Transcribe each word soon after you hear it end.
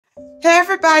Hey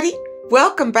everybody,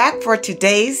 welcome back for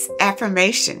today's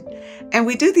affirmation. And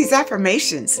we do these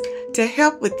affirmations to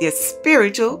help with your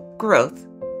spiritual growth.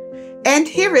 And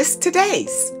here is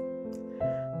today's.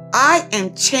 I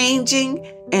am changing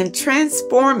and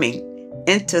transforming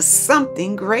into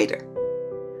something greater.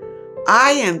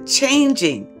 I am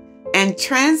changing and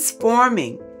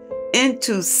transforming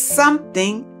into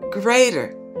something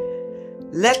greater.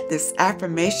 Let this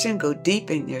affirmation go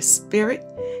deep in your spirit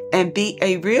and be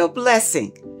a real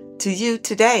blessing to you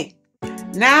today.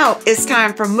 Now it's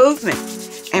time for movement,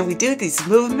 and we do these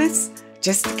movements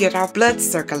just to get our blood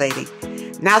circulating.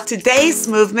 Now today's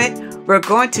movement, we're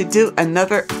going to do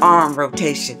another arm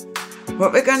rotation.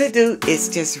 What we're going to do is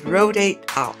just rotate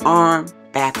our arm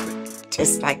backward,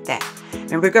 just like that.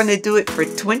 And we're going to do it for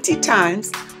 20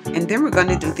 times, and then we're going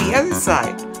to do the other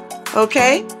side.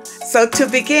 Okay? So to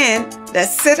begin,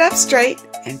 let's sit up straight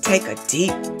and take a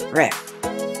deep breath.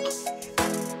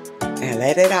 And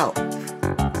let it out.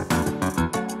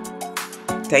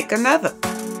 Take another.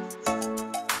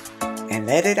 And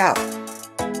let it out.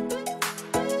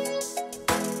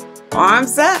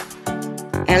 Arms up.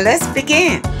 And let's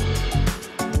begin.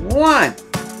 1,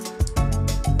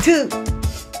 2,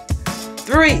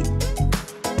 3,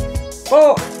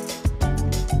 4,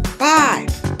 5,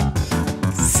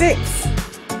 6,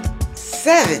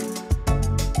 7,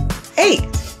 8,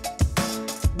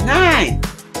 9,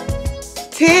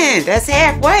 10, that's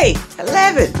halfway,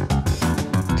 11,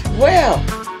 12,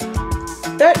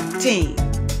 13,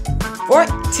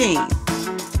 14,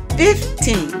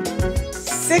 15,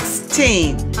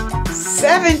 16,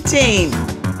 17,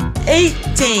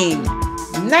 18,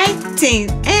 19,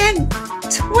 and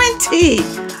 20.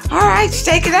 All right,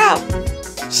 shake it out.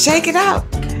 Shake it out.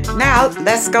 Now,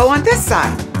 let's go on this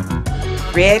side.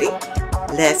 Ready?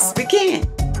 Let's begin.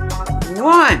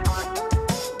 1,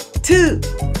 2,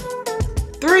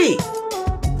 3,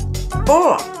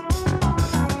 4,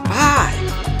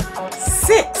 5,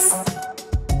 6,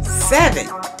 7,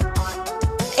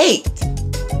 8,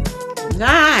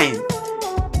 9,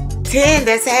 10,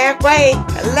 that's halfway,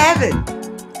 11,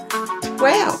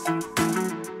 12,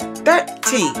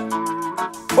 13,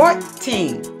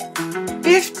 14,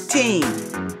 15,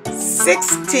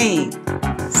 16,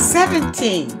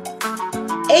 17,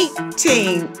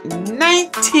 18,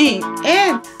 19,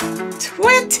 and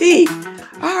 20.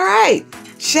 All right,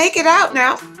 shake it out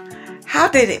now. How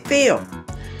did it feel?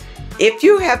 If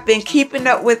you have been keeping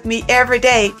up with me every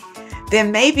day,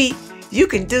 then maybe you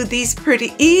can do these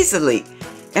pretty easily.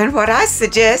 And what I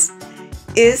suggest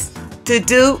is to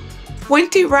do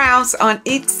 20 rounds on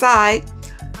each side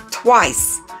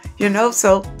twice.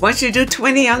 So once you do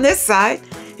 20 on this side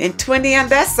and 20 on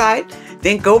that side,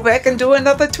 then go back and do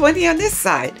another 20 on this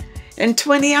side and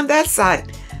 20 on that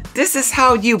side. This is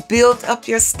how you build up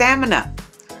your stamina.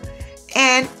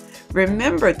 And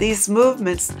remember, these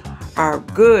movements are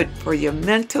good for your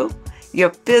mental, your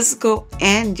physical,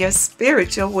 and your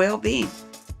spiritual well-being.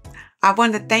 I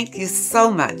want to thank you so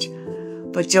much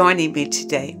for joining me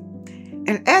today.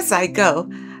 And as I go,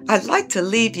 I'd like to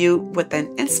leave you with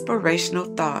an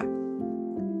inspirational thought.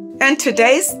 And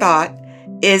today's thought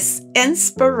is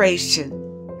inspiration.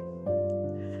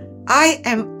 I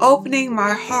am opening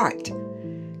my heart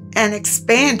and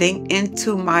expanding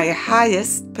into my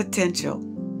highest potential.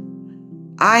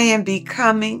 I am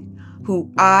becoming who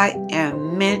I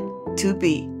am meant to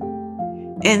be.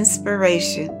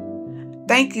 Inspiration.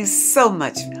 Thank you so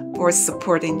much for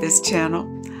supporting this channel.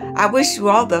 I wish you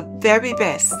all the very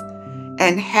best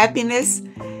and happiness,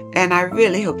 and I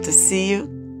really hope to see you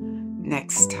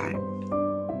next time.